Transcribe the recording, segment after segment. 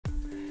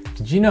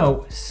Did you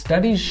know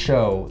studies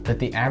show that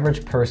the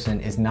average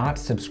person is not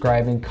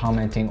subscribing,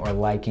 commenting, or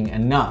liking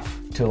enough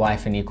to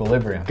Life in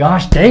Equilibrium?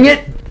 Gosh dang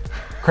it!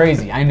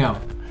 Crazy, I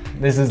know.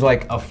 This is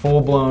like a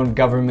full-blown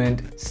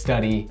government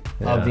study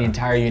of the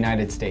entire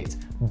United States.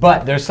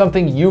 But there's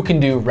something you can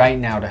do right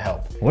now to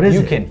help. What is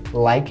it? You can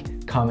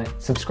like, comment,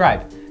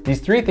 subscribe. These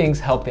 3 things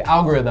help the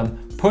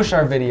algorithm push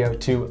our video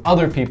to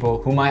other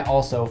people who might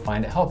also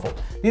find it helpful.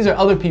 These are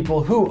other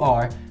people who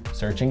are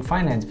searching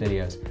finance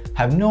videos,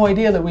 have no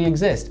idea that we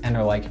exist, and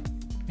are like,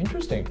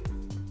 interesting.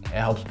 It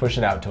helps push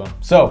it out to them.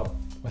 So,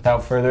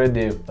 without further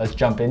ado, let's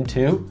jump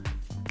into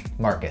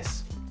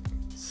Marcus.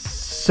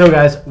 So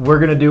guys, we're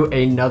gonna do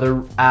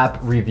another app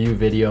review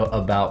video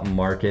about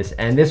Marcus,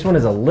 and this one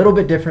is a little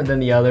bit different than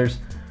the others.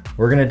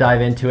 We're gonna dive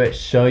into it,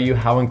 show you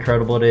how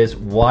incredible it is,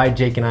 why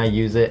Jake and I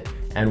use it,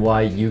 and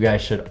why you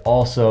guys should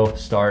also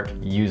start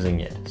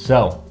using it.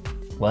 So,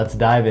 let's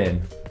dive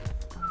in.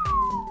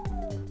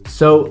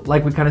 So,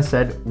 like we kind of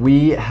said,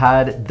 we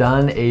had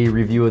done a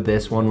review of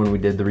this one when we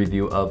did the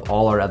review of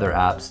all our other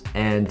apps,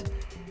 and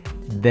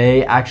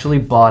they actually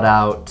bought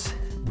out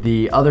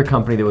the other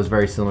company that was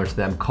very similar to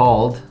them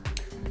called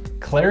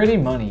Clarity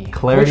Money,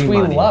 Clarity which we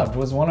Money. loved,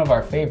 was one of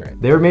our favorites.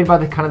 They were made by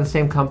the kind of the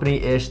same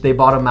company-ish. They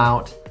bought them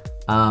out,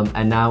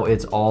 and now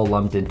it's all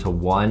lumped into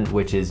one,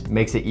 which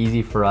makes it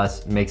easy for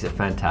us, makes it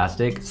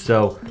fantastic.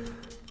 So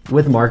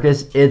with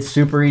Marcus, it's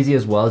super easy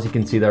as well. As you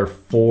can see, there are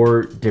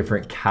 4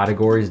 different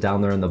categories down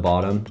there in the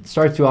bottom. It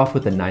starts you off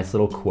with a nice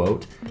little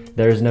quote.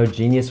 There's no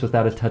genius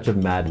without a touch of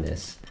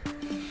madness,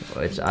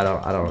 which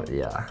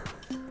yeah,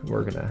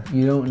 we're gonna.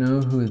 You don't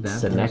know who that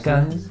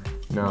Seneca person is?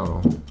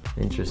 No,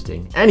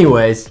 interesting.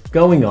 Anyways,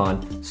 going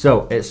on.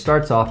 So it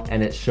starts off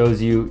and it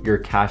shows you your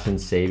cash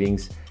and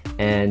savings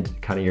and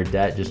kind of your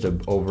debt, just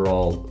an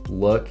overall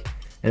look.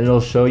 And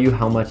it'll show you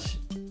how much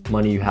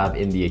money you have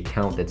in the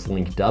account that's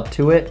linked up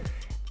to it,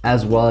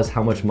 as well as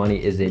how much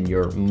money is in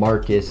your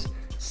Marcus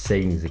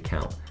savings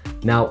account.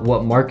 Now,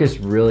 what Marcus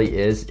really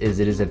is it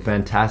is a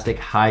fantastic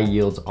high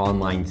yields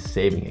online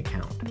saving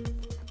account.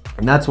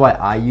 And that's why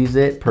I use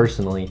it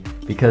personally,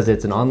 because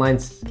it's an online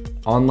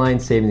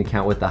savings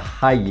account with a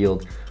high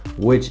yield,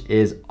 which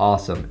is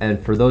awesome.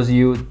 And for those of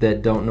you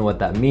that don't know what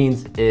that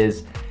means,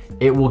 is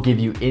it will give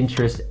you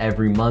interest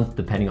every month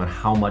depending on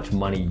how much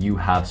money you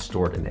have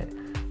stored in it.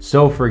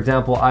 So for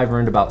example, I've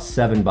earned about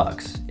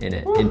 $7 in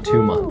it in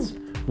 2 months,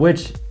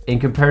 which in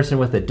comparison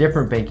with a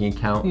different banking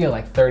account, you get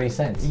like 30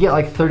 cents. You get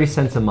like 30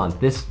 cents a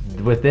month.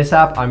 With this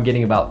app, I'm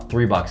getting about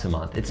 $3 a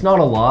month. It's not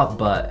a lot,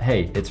 but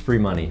hey, it's free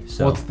money.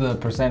 So what's the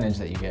percentage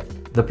that you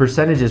get? The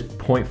percentage is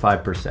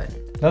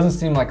 0.5%. Doesn't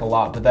seem like a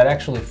lot, but that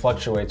actually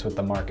fluctuates with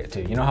the market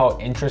too. You know how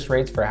interest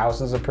rates for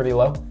houses are pretty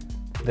low?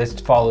 This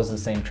follows the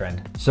same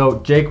trend. So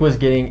Jake was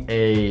getting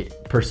a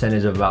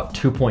percentage of about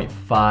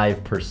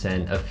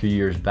 2.5% a few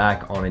years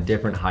back on a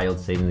different high yield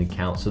savings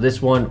account. So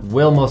this one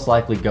will most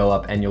likely go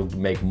up and you'll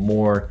make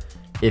more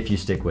if you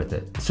stick with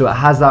it. So it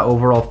has that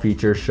overall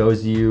feature,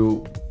 shows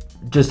you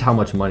just how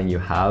much money you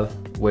have,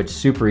 which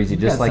super easy.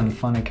 You just got like some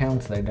fun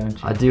accounts there, don't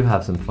you? I do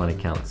have some fun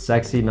accounts.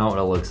 Sexy, not what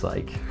it looks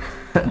like.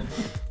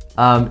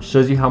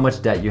 Shows you how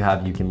much debt you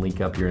have. You can link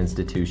up your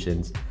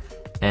institutions.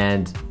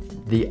 And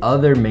the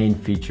other main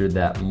feature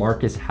that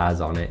Marcus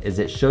has on it is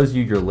it shows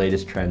you your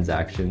latest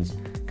transactions,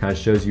 kind of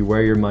shows you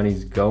where your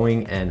money's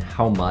going and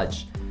how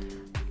much.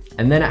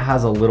 And then it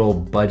has a little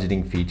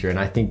budgeting feature, and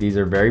I think these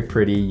are very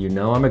pretty. You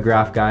know I'm a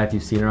graph guy if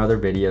you've seen our other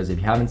videos. If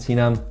you haven't seen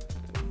them,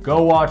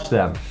 go watch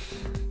them.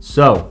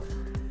 So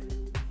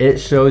it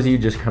shows you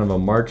just kind of a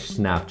March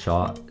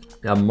snapshot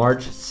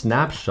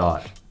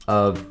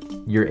of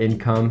your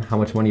income, how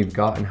much money you've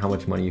got and how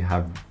much money you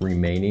have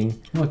remaining.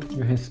 Look,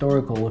 your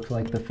historical looks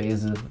like the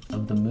phases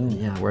of the moon.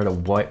 Yeah, we're at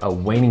a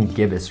waning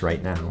gibbous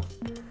right now.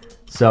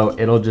 So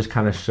it'll just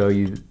kind of show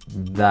you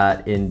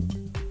that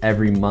in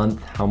every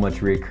month, how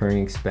much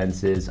recurring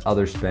expenses,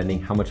 other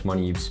spending, how much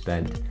money you've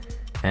spent,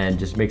 and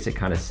just makes it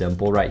kind of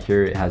simple. Right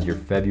here, it has your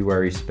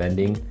February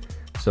spending.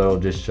 So it'll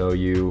just show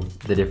you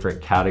the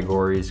different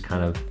categories,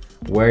 kind of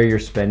where you're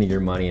spending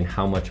your money and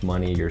how much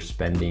money you're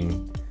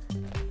spending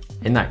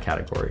in that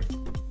category.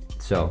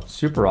 So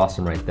super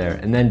awesome right there.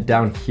 And then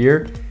down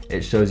here, it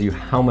shows you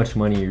how much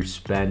money you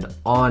spend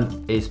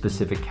on a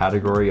specific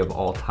category of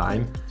all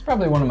time. It's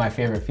probably one of my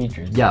favorite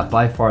features. Yeah,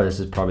 by far,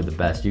 this is probably the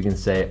best. You can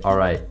say, all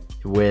right,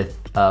 with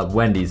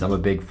Wendy's, I'm a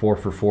big 4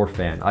 for 4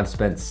 fan. I've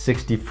spent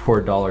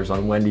 $64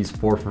 on Wendy's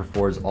 4 for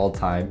 4s all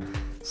time.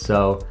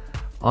 So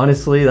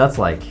honestly, that's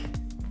like,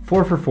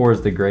 4 for 4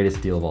 is the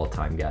greatest deal of all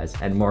time, guys.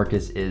 And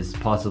Marcus is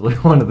possibly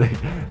one of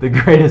the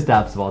greatest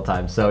apps of all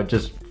time. So it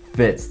just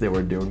fits that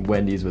we're doing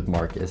Wendy's with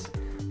Marcus.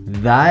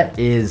 That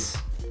is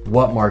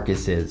what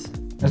Marcus is.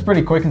 That's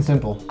pretty quick and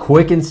simple.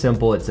 Quick and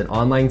simple. It's an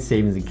online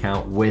savings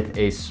account with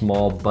a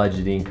small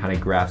budgeting kind of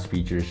graphs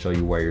feature to show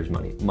you where your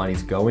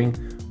money's going,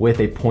 with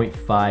a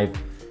 0.5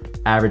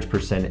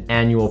 average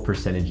annual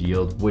percentage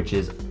yield, which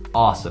is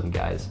awesome,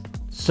 guys.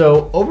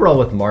 So overall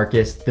with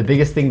Marcus, the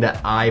biggest thing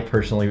that I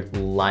personally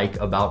like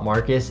about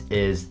Marcus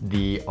is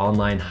the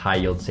online high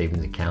yield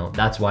savings account.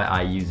 That's why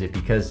I use it,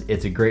 because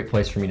it's a great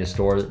place for me to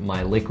store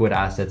my liquid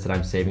assets that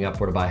I'm saving up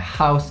for to buy a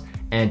house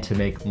and to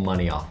make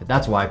money off it.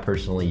 That's why I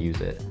personally use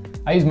it.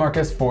 I use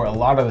Marcus for a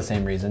lot of the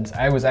same reasons.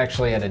 I was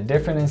actually at a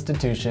different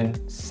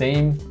institution,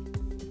 same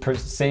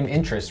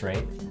interest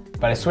rate,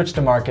 but I switched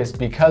to Marcus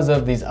because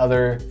of these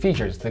other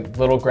features, the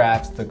little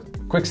graphs, the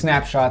quick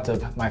snapshots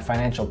of my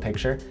financial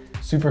picture,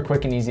 super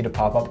quick and easy to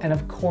pop up, and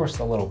of course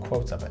the little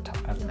quotes up at top.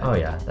 Oh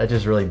yeah, that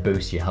just really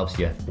boosts you, helps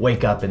you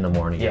wake up in the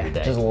morning every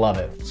day. Just love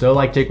it. So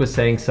like Jake was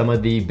saying, some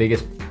of the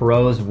biggest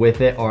pros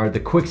with it are the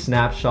quick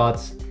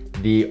snapshots,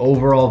 the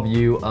overall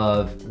view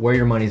of where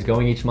your money's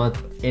going each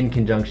month in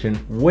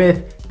conjunction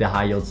with the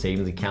high yield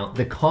savings account.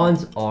 The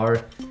cons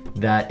are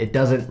that it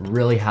doesn't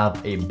really have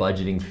a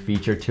budgeting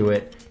feature to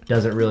it,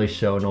 doesn't really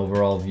show an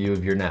overall view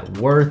of your net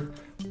worth,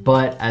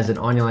 but as an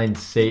online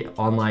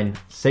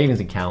savings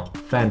account,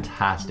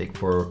 fantastic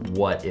for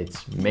what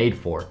it's made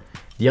for.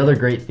 The other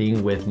great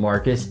thing with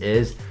Marcus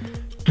is,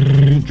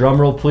 drum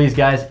roll please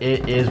guys,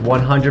 it is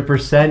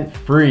 100%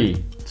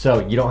 free.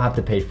 So you don't have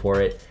to pay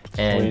for it.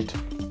 And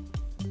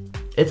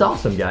it's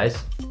awesome,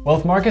 guys. Well,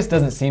 if Marcus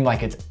doesn't seem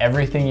like it's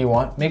everything you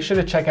want, make sure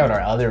to check out our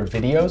other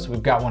videos.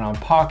 We've got one on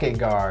Pocket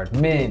Guard,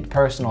 Mint,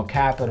 Personal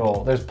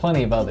Capital. There's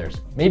plenty of others.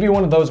 Maybe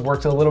one of those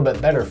works a little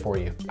bit better for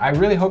you. I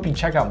really hope you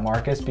check out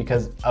Marcus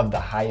because of the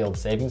high yield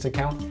savings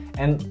account.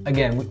 And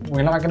again,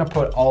 we're not gonna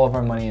put all of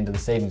our money into the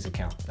savings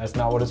account. That's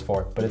not what it's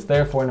for, but it's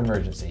there for an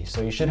emergency. So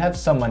you should have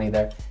some money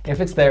there.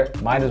 If it's there,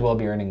 might as well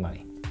be earning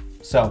money.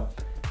 So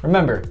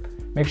remember,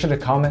 make sure to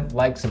comment,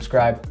 like,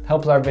 subscribe,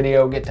 helps our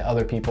video get to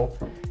other people,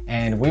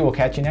 and we will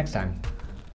catch you next time.